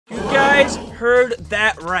guys heard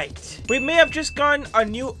that right. We may have just gotten a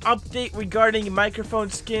new update regarding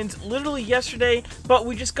microphone skins literally yesterday, but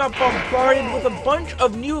we just got bombarded with a bunch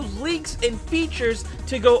of new leaks and features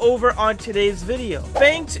to go over on today's video.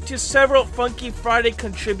 Thanks to several Funky Friday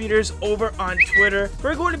contributors over on Twitter,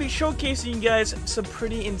 we're going to be showcasing you guys some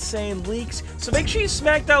pretty insane leaks, so make sure you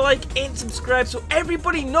smack that like and subscribe so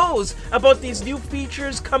everybody knows about these new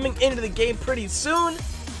features coming into the game pretty soon.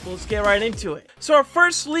 Well, let's get right into it. So our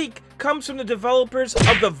first leak comes from the developers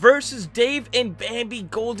of the Versus Dave and Bambi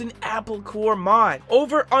Golden Apple Core mod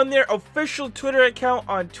over on their official Twitter account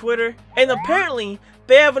on Twitter, and apparently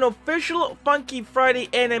they have an official Funky Friday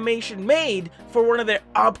animation made for one of their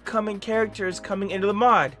upcoming characters coming into the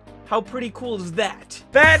mod. How pretty cool is that?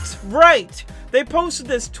 That's right! They posted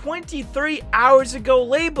this 23 hours ago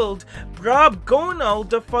labeled Brobgonal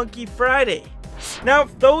the Funky Friday. Now,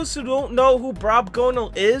 for those who don't know who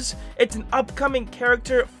Brobgonal is, it's an upcoming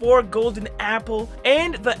character for Golden Apple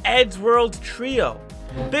and the Eddsworld trio.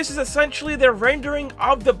 This is essentially their rendering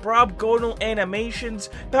of the Brobgonal animations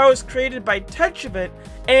that was created by Tetchevent,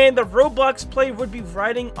 and the Roblox player would be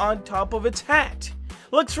riding on top of its hat.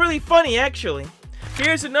 Looks really funny, actually.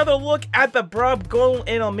 Here's another look at the Brobgonal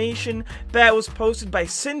animation that was posted by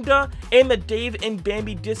Zanda and the Dave and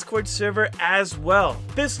Bambi Discord server as well.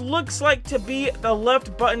 This looks like to be the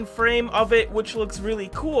left button frame of it, which looks really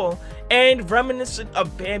cool and reminiscent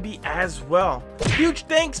of Bambi as well. Huge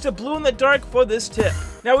thanks to Blue in the Dark for this tip.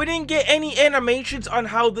 Now, we didn't get any animations on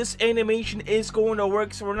how this animation is going to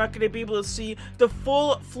work, so we're not going to be able to see the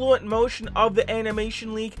full fluent motion of the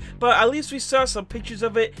animation leak, but at least we saw some pictures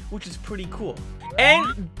of it, which is pretty cool.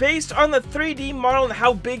 And based on the 3D model and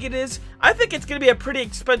how big it is, I think it's going to be a pretty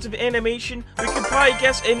expensive animation. We could probably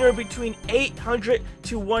guess anywhere between 800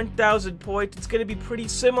 to 1,000 points. It's going to be pretty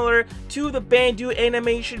similar to the Bandu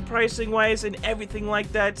animation pricing wise and everything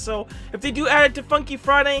like that. So if they do add it to Funky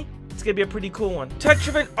Friday, it's gonna be a pretty cool one.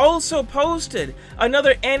 Tetchevent also posted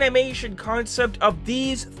another animation concept of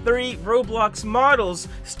these three Roblox models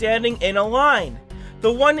standing in a line.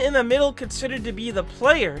 The one in the middle considered to be the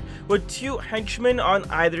player, with two henchmen on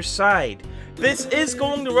either side. This is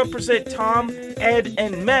going to represent Tom, Ed,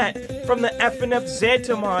 and Matt from the FNF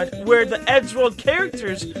Zanda mod, where the Eddsworld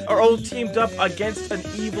characters are all teamed up against an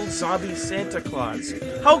evil zombie Santa Claus.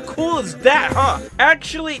 How cool is that, huh?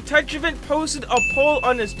 Actually, Tetchevent posted a poll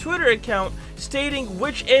on his Twitter account stating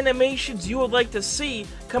which animations you would like to see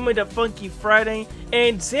coming to Funky Friday,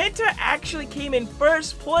 and Zanda actually came in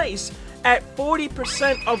first place at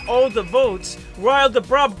 40% of all the votes, while the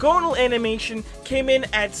Brobgonal animation came in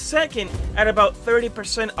at second at about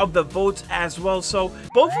 30% of the votes as well. So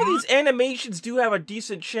both of these animations do have a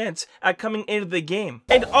decent chance at coming into the game.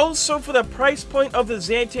 And also for the price point of the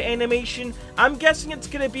Zanda animation, I'm guessing it's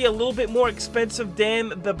going to be a little bit more expensive than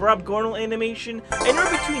the Brobgonal animation,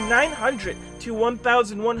 anywhere between 900 to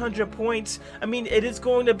 1,100 points. I mean, it is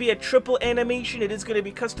going to be a triple animation. It is going to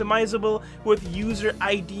be customizable with user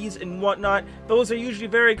IDs and whatnot. Those are usually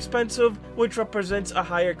very expensive, which represents a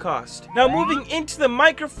higher cost. Now, moving into the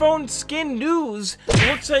microphone skin news,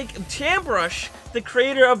 it looks like Tambrush, the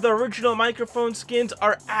creator of the original microphone skins,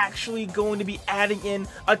 are actually going to be adding in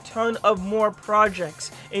a ton of more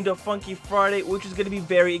projects into Funky Friday, which is going to be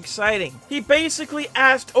very exciting. He basically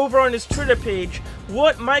asked over on his Twitter page,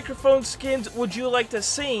 what microphone skins would you like to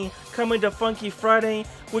see come into Funky Friday,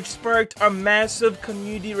 which sparked a massive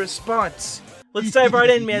community response. Let's dive right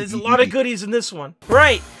in, man. There's a lot of goodies in this one.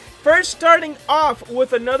 Right, first starting off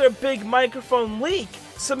with another big microphone leak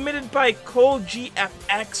submitted by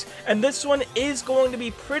ColeGFX, and this one is going to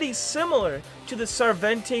be pretty similar to the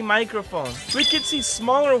Sarvente microphone. We can see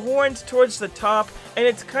smaller horns towards the top, and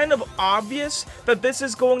it's kind of obvious that this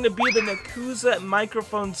is going to be the Nakuza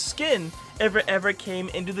microphone skin if it ever came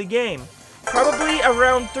into the game. Probably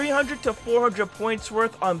around 300 to 400 points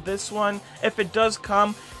worth on this one if it does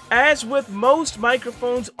come, as with most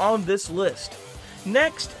microphones on this list.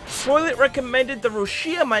 Next, Toilet recommended the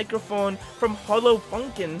Roshia microphone from Hollow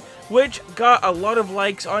Funkin', which got a lot of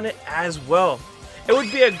likes on it as well. It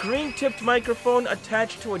would be a green-tipped microphone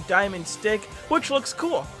attached to a diamond stick, which looks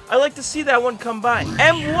cool. I like to see that one come by.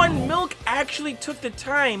 M1 Milk actually took the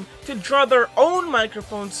time to draw their own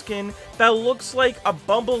microphone skin that looks like a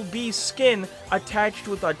bumblebee skin attached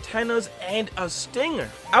with antennas and a stinger.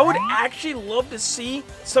 I would actually love to see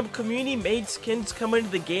some community-made skins come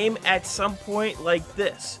into the game at some point like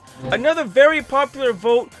this. Another very popular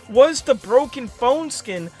vote was the broken phone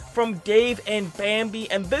skin from Dave and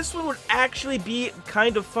Bambi, and this one would actually be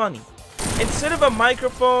kind of funny. Instead of a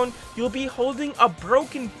microphone, you'll be holding a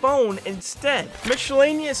broken phone instead.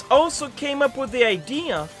 Miscellaneous also came up with the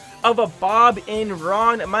idea of a Bob and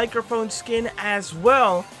Ron microphone skin as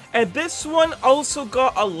well, and this one also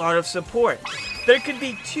got a lot of support. There could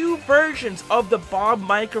be 2 versions of the Bob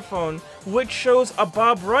microphone, which shows a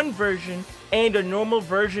Bob Run version and a normal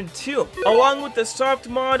version too. Along with the soft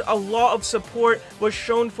mod, a lot of support was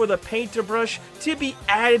shown for the painter brush to be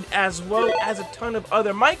added, as well as a ton of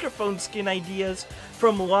other microphone skin ideas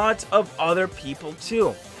from lots of other people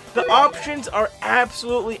too. The options are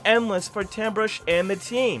absolutely endless for Tambrush and the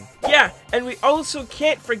team. Yeah, and we also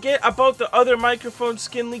can't forget about the other microphone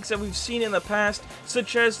skin leaks that we've seen in the past,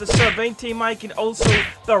 such as the Savante mic and also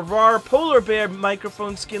the RAR Polar Bear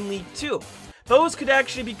microphone skin leak too. Those could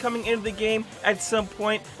actually be coming into the game at some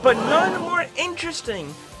point, but none more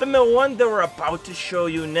interesting than the one that we're about to show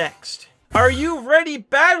you next. Are you ready,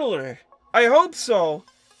 Battler? I hope so.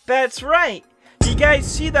 That's right. You guys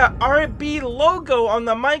see the RB logo on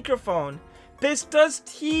the microphone? This does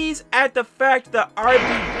tease at the fact that RB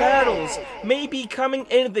battles may be coming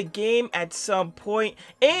into the game at some point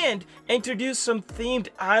and introduce some themed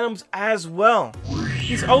items as well.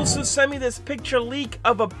 He's also sent me this picture leak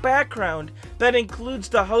of a background that includes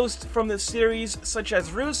the hosts from the series such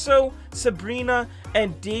as Russo, Sabrina,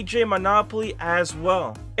 and DJ Monopoly as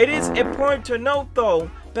well. It is important to note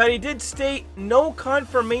though that he did state no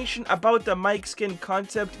confirmation about the mic skin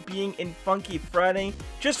concept being in Funky Friday.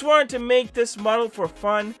 Just wanted to make this model for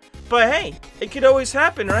fun. But hey, it could always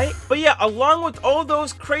happen, right? But yeah, along with all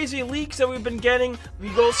those crazy leaks that we've been getting,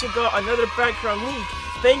 we've also got another background leak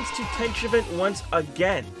thanks to Tenchevent once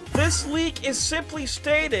again. This leak is simply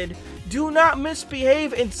stated, "Do not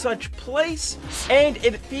misbehave in such place," and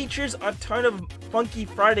it features a ton of Funky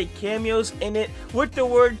Friday cameos in it with the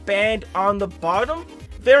word banned on the bottom.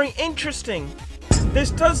 Very interesting.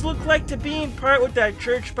 This does look like to be in part with that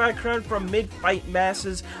church background from Mid-Fight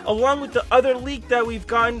Masses, along with the other leak that we've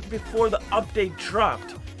gotten before the update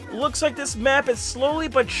dropped. It looks like this map is slowly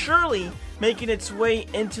but surely making its way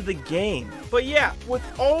into the game. But yeah, with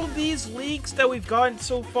all these leaks that we've gotten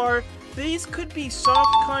so far, these could be soft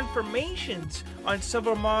confirmations on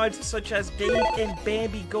several mods such as Dave and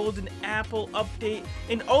Bambi Golden Apple update,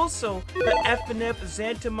 and also the FNF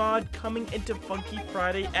Zanda mod coming into Funky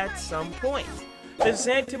Friday at some point. The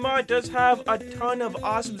Zanda mod does have a ton of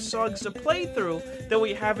awesome songs to play through that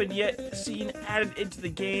we haven't yet seen added into the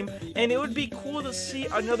game, and it would be cool to see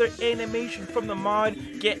another animation from the mod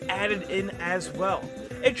get added in as well.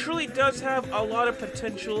 It truly does have a lot of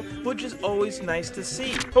potential, which is always nice to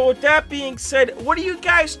see. But with that being said, what do you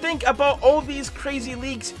guys think about all these crazy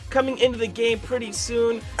leaks coming into the game pretty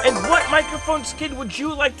soon? And what microphone skin would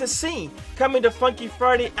you like to see coming to Funky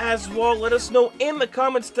Friday as well? Let us know in the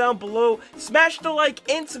comments down below. Smash the like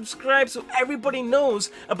and subscribe so everybody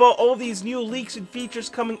knows about all these new leaks and features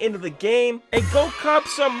coming into the game. And go cop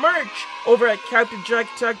some merch over at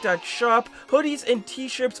CaptainJackAttack.shop. Hoodies and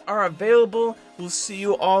t-shirts are available. We'll see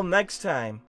you all next time.